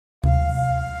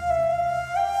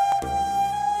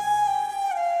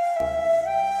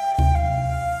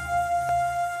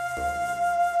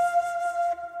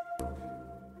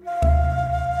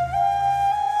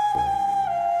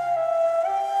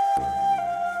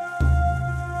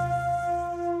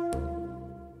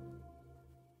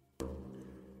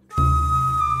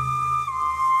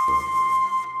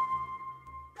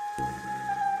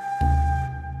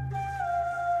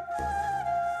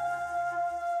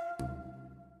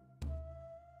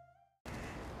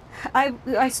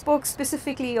I spoke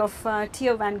specifically of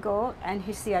Theo Van Gogh and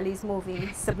Hirsi Ali's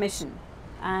movie Submission.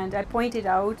 And I pointed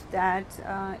out that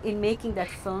in making that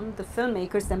film, the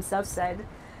filmmakers themselves said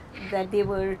that they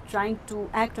were trying to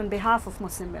act on behalf of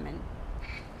Muslim women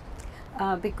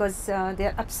because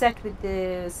they're upset with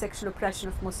the sexual oppression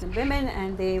of Muslim women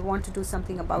and they want to do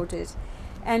something about it.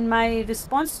 And my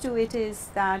response to it is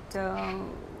that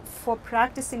for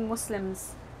practicing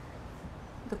Muslims,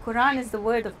 the Quran is the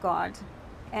word of God,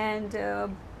 and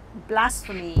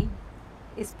blasphemy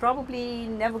is probably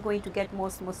never going to get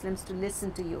most Muslims to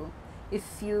listen to you.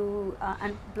 If you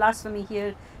and blasphemy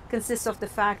here consists of the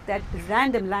fact that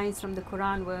random lines from the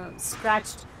Quran were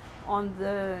scratched on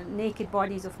the naked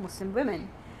bodies of Muslim women,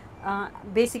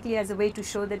 basically as a way to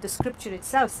show that the scripture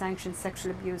itself sanctions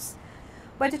sexual abuse.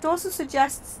 But it also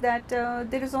suggests that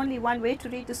there is only one way to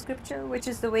read the scripture, which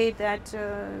is the way that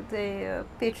the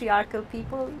patriarchal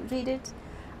people read it.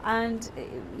 And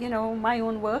my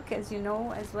own work, as you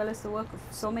know, as well as the work of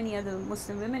so many other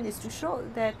Muslim women, is to show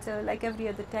that like every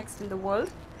other text in the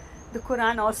world, the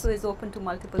Quran also is open to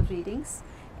multiple readings,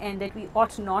 and that we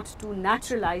ought not to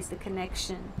naturalize the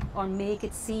connection or make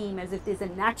it seem as if there's a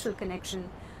natural connection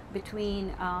between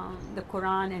the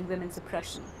Quran and women's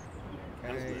oppression.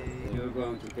 You're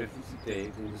going to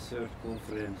participate in the third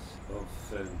conference of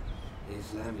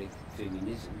Islamic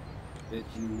feminism, but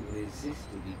you resist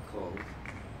to be called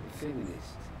a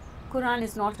feminist. Quran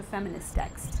is not a feminist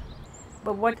text.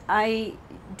 But what I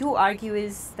do argue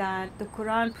is that the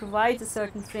Quran provides a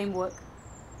certain framework,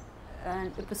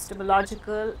 an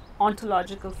epistemological,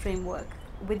 ontological framework,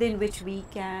 within which we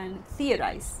can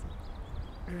theorize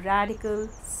radical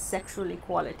sexual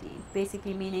equality,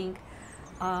 basically meaning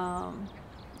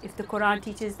if the Quran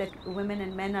teaches that women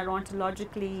and men are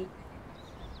ontologically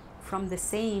from the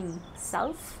same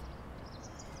self,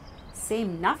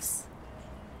 same nafs,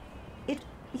 it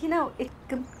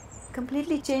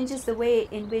completely changes the way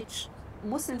in which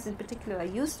Muslims in particular are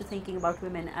used to thinking about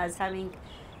women as having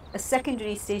a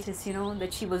secondary status,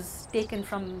 that she was taken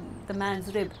from the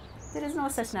man's rib. There is no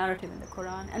such narrative in the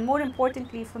Quran. And more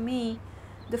importantly for me,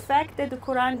 the fact that the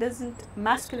Quran doesn't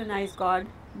masculinize God,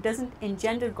 doesn't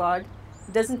engender God,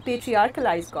 doesn't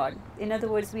patriarchalize God. In other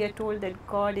words, we are told that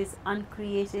God is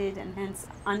uncreated and hence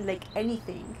unlike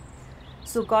anything.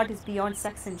 So God is beyond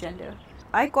sex and gender.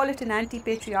 I call it an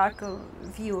anti-patriarchal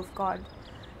view of God.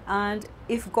 And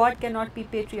if God cannot be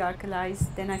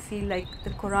patriarchalized, then I feel like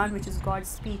the Quran, which is God's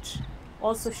speech,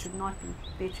 also should not be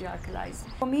patriarchalized.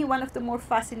 For me, one of the more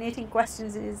fascinating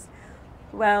questions is,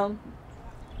 well,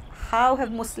 how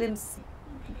have Muslims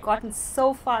gotten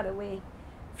so far away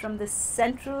from the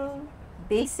central,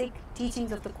 basic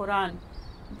teachings of the Quran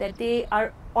that they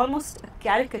are almost a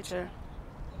caricature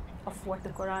of what the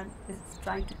Quran is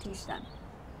trying to teach them?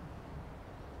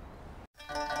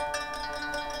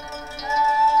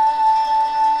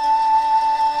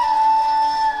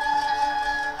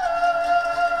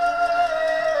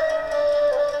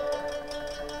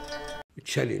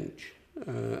 Challenge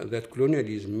that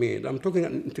colonialism made, I'm talking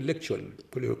intellectual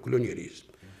colonialism,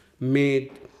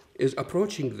 made is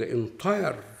approaching the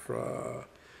entire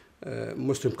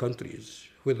Muslim countries,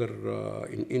 whether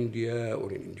in India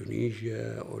or in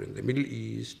Indonesia or in the Middle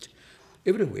East,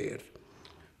 everywhere,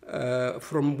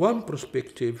 from one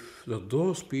perspective that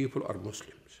those people are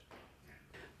Muslims.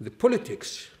 The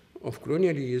politics of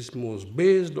colonialism was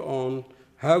based on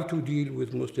how to deal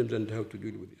with Muslims and how to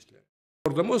deal with Islam.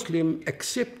 For the Muslim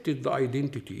accepted the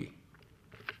identity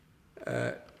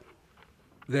that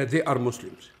they are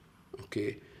Muslims,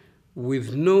 okay,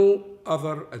 with no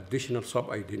other additional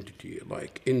sub-identity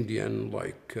like Indian,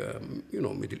 like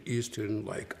Middle Eastern,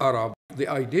 like Arab. The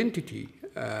identity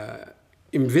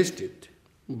invested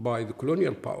by the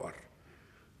colonial power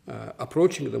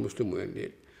approaching the Muslim world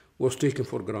was taken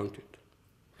for granted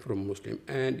from Muslim,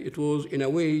 and it was in a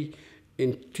way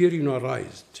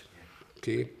interiorized,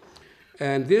 okay.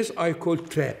 And this I call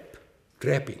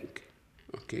trapping,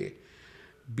 okay?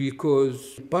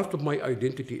 Because part of my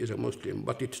identity is a Muslim,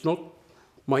 but it's not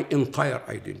my entire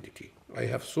identity. I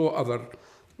have so other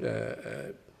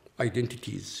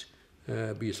identities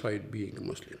beside being a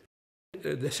Muslim.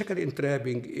 The second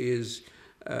entrapping is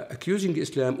accusing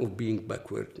Islam of being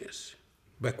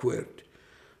backward.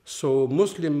 So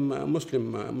Muslim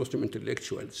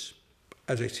intellectuals,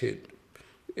 as I said,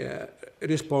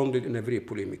 responded in a very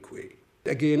polemic way.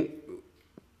 Again,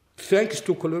 thanks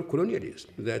to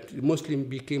colonialism, that Muslims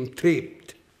became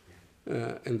trapped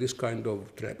in this kind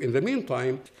of trap. In the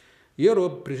meantime,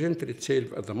 Europe presented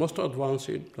itself as the most advanced,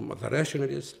 the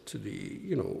rationalist,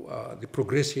 the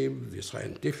progressive, the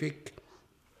scientific,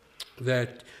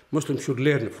 that Muslims should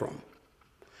learn from.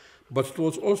 But it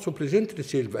was also presented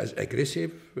itself as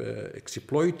aggressive,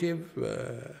 exploitive,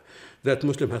 that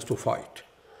Muslim has to fight.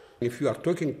 If you are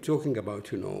talking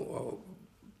about,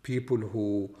 people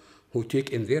who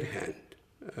take in their hand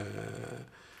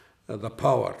the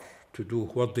power to do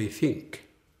what they think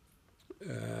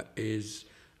is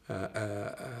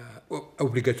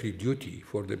obligatory duty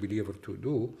for the believer to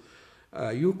do,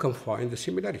 you can find the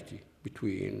similarity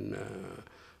between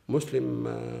Muslim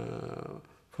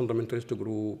fundamentalist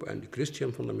group and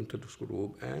Christian fundamentalist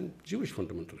group and Jewish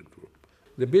fundamentalist group.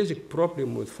 The basic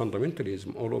problem with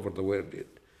fundamentalism all over the world,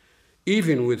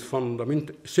 even with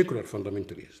secular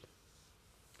fundamentalism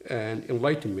and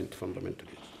Enlightenment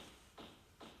fundamentalism,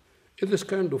 is this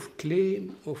kind of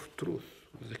claim of truth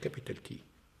with a capital T.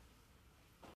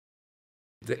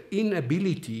 The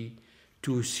inability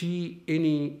to see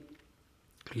any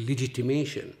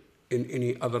legitimation in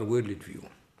any other worldly view.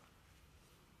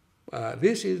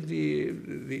 This is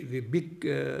the big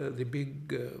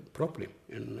problem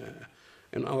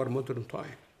in our modern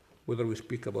time, whether we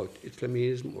speak about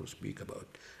Islamism or speak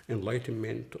about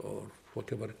Enlightenment or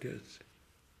whatever it is.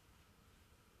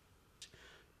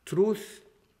 Truth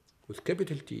with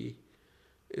capital T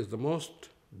is the most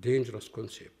dangerous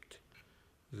concept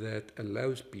that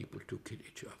allows people to kill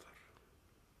each other.